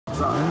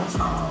drop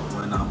top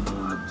when I'm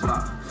on the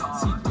block.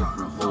 See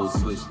different hoes,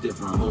 switch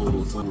different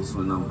hoes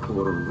when I'm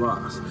quarter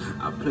rocks.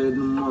 I played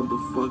the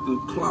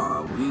motherfucking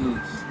clock. We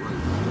ain't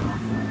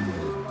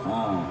slick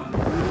on.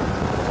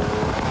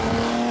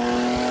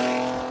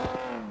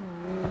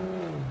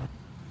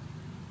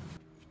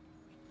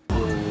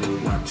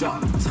 I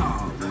drop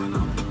top when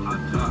I'm on the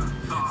block.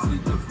 See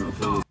different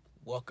hoes.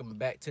 Welcome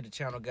back to the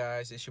channel,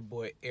 guys. It's your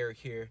boy Eric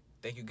here.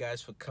 Thank you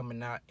guys for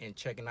coming out and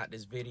checking out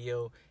this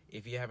video.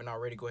 If you haven't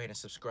already, go ahead and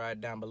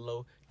subscribe down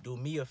below. Do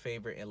me a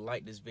favor and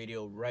like this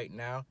video right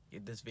now.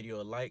 Give this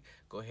video a like.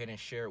 Go ahead and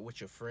share it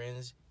with your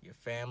friends, your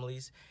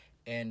families,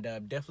 and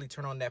definitely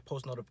turn on that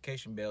post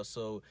notification bell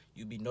so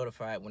you'll be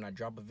notified when I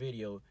drop a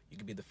video. You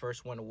can be the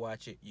first one to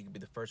watch it. You can be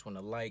the first one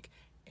to like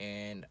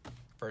and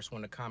first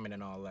one to comment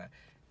and all that.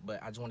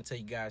 But I just want to tell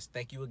you guys,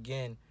 thank you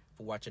again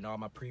for watching all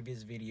my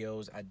previous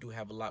videos. I do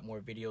have a lot more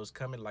videos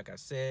coming, like I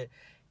said,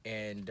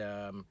 and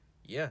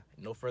yeah,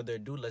 no further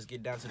ado, let's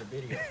get down to the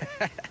video.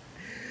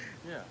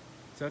 Yeah,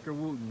 Tucker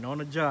Wooten on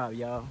the job,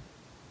 y'all.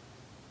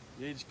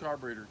 Needs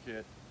carburetor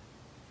kit.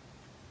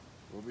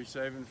 We'll be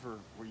saving for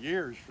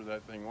years for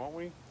that thing, won't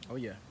we? Oh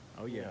yeah,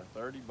 oh yeah.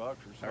 30 bucks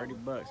or something.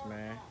 30 bucks,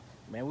 man.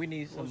 Man, we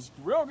need some. Well, it's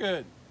real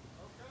good.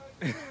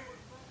 Okay.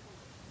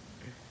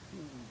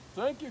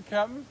 Thank you,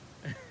 Captain.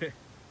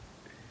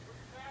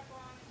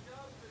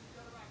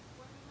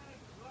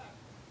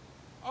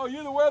 Oh,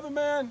 you're the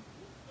weatherman?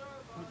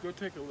 Go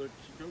take a look.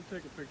 Go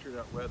take a picture of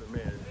that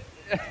weatherman.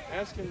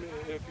 Ask him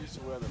if he's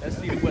the weatherman. Let's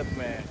see the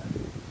weatherman.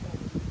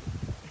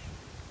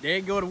 There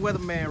you go, the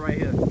weatherman right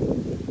here.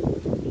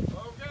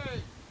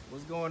 Okay.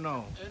 What's going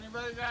on?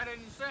 Anybody got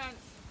any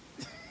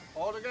sense?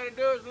 All they gotta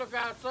do is look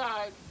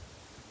outside.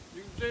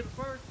 You can see the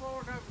first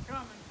floor never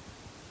coming.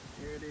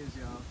 Here it is,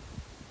 y'all.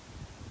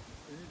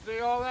 And you see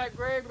all that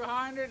gray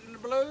behind it in the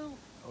blue?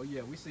 Oh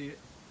yeah, we see it.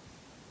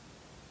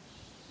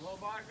 Well,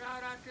 by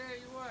God, I tell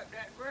you what,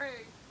 that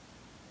gray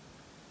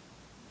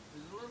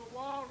is a little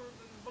wilder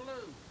than the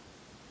blue.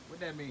 What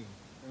that mean?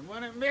 And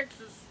when it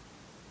mixes,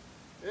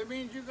 it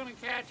means you're gonna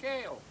catch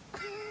hail.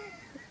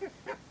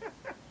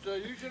 So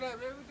you should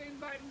have everything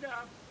buttoned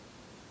up.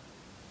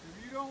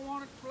 If you don't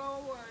want it to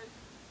flow away,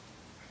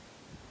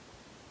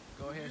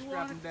 go ahead, you strap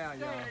want him it down, to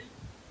y'all. stay,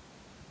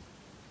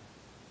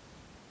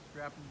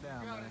 Strap him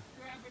down, you gotta man.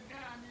 strap it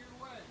down your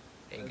way.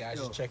 Hey Let's guys,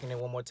 go. just checking in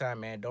one more time,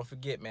 man. Don't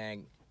forget,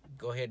 man.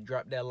 Go ahead and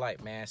drop that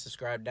like, man.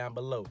 Subscribe down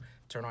below.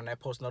 Turn on that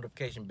post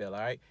notification bell,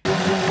 all right?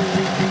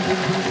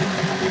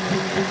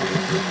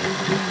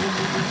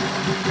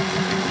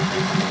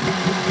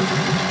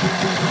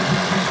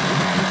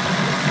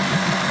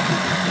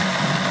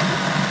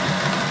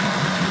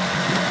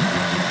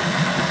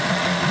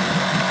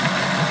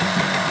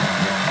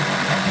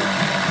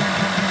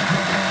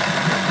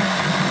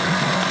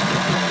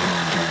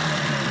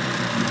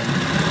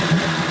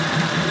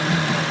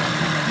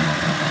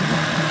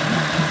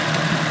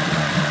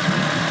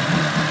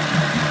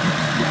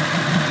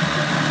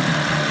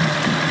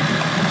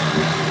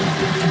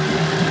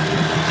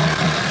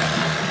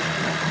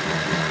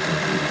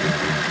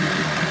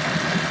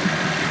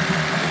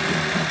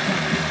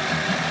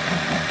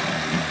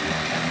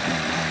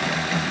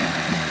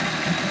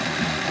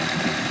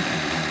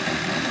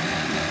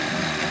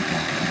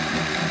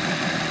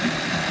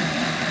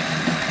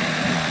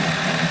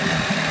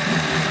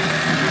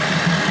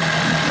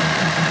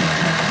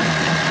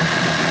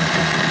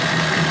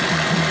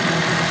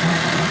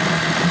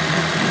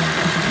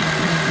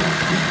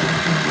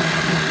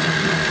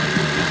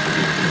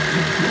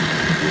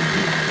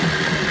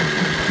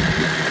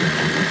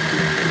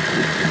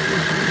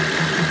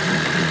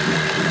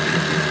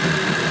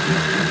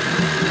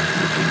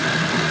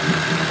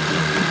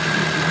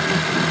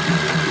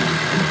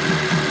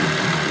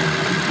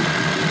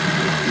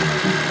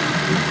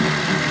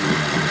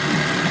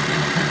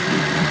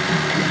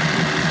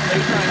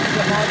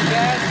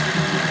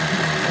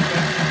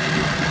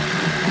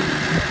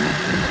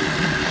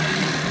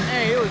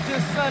 Hey, it was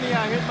just sunny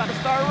out here. It's about to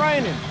start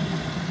raining.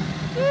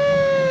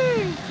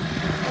 Whee!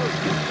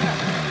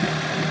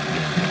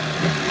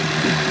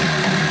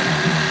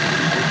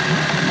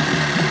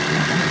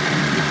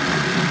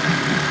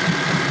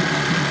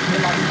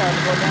 It like starting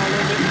to go down a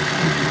little bit.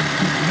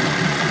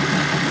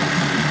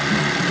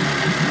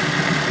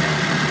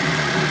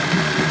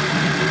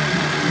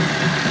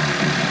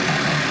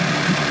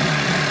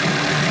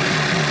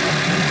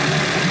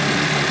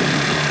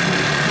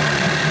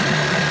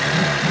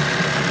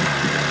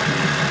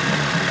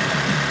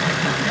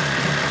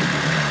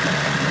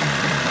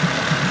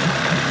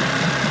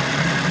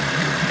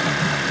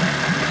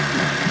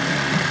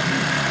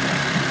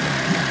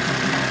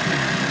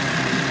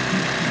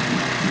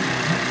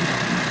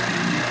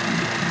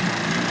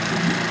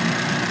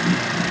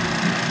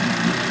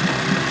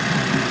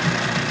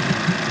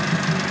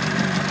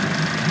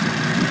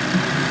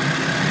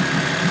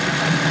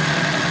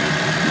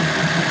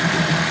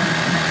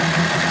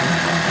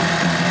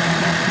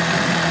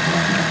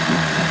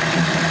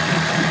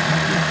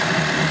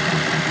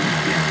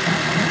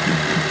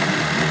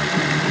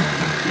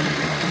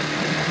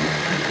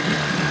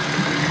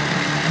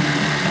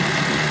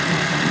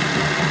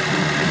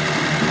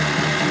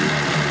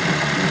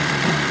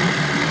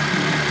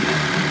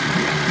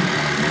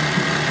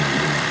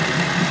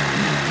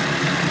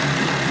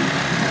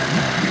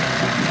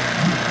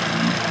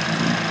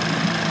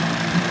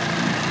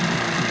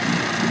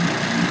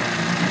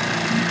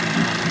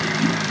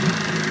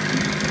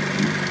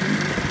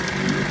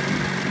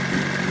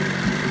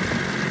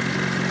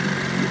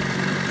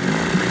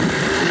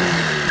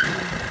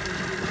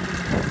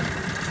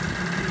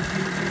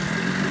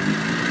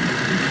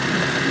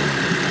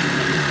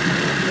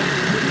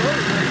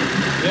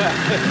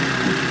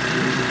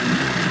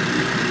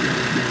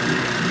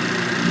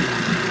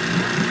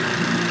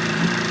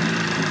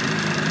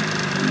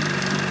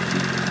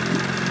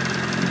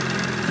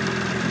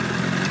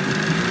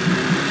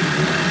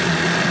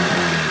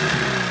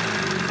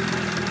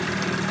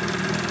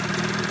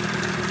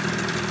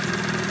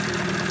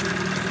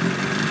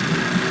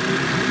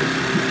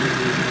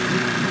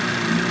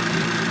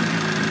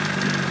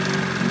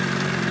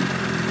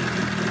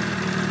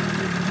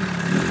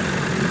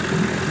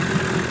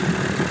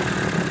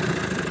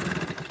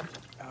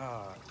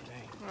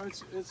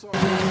 sorry.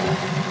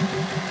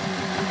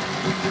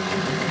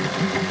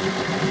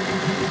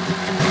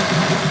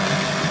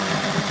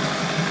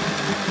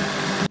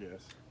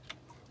 Yes.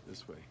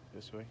 This way.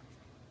 This way?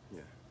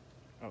 Yeah.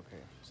 Okay,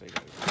 say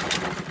that.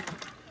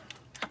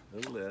 A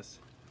little less.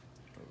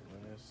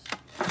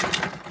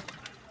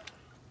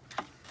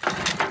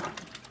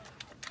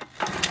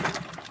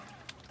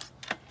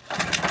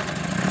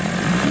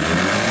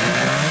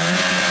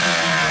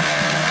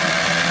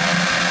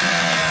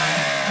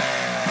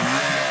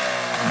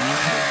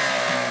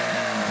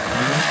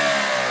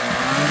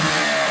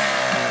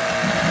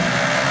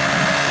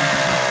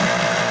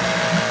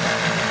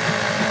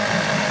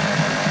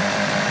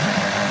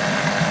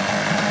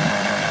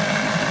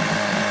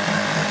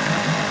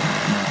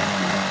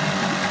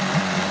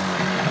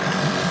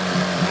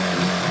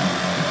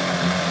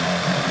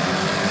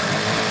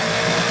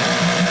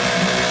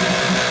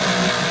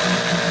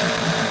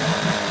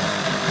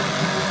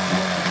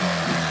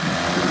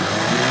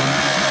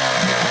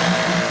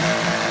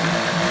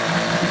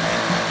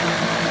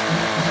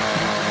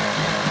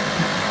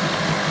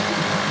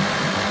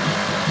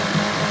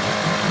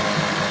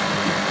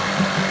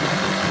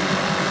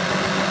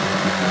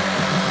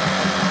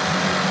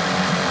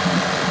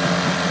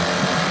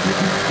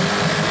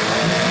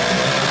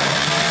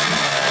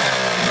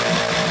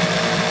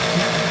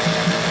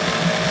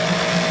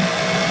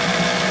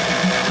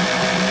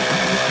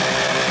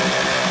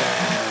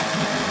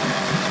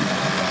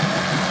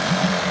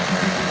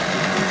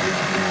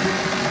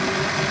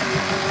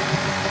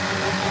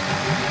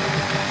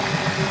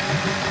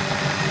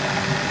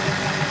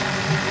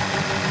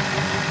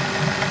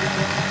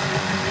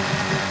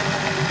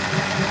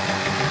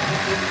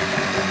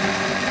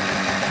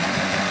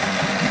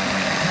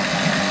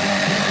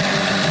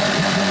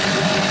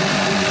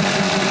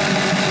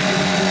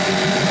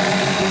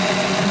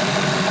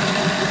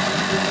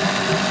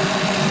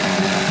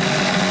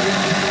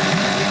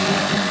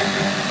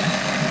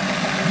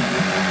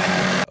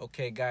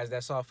 Okay, guys,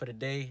 that's all for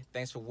today.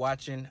 Thanks for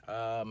watching.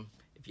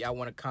 If y'all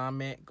want to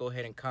comment, go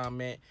ahead and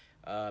comment.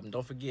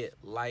 Don't forget,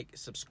 like,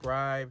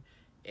 subscribe,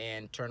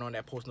 and turn on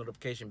that post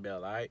notification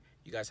bell. All right,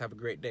 you guys have a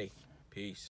great day. Peace.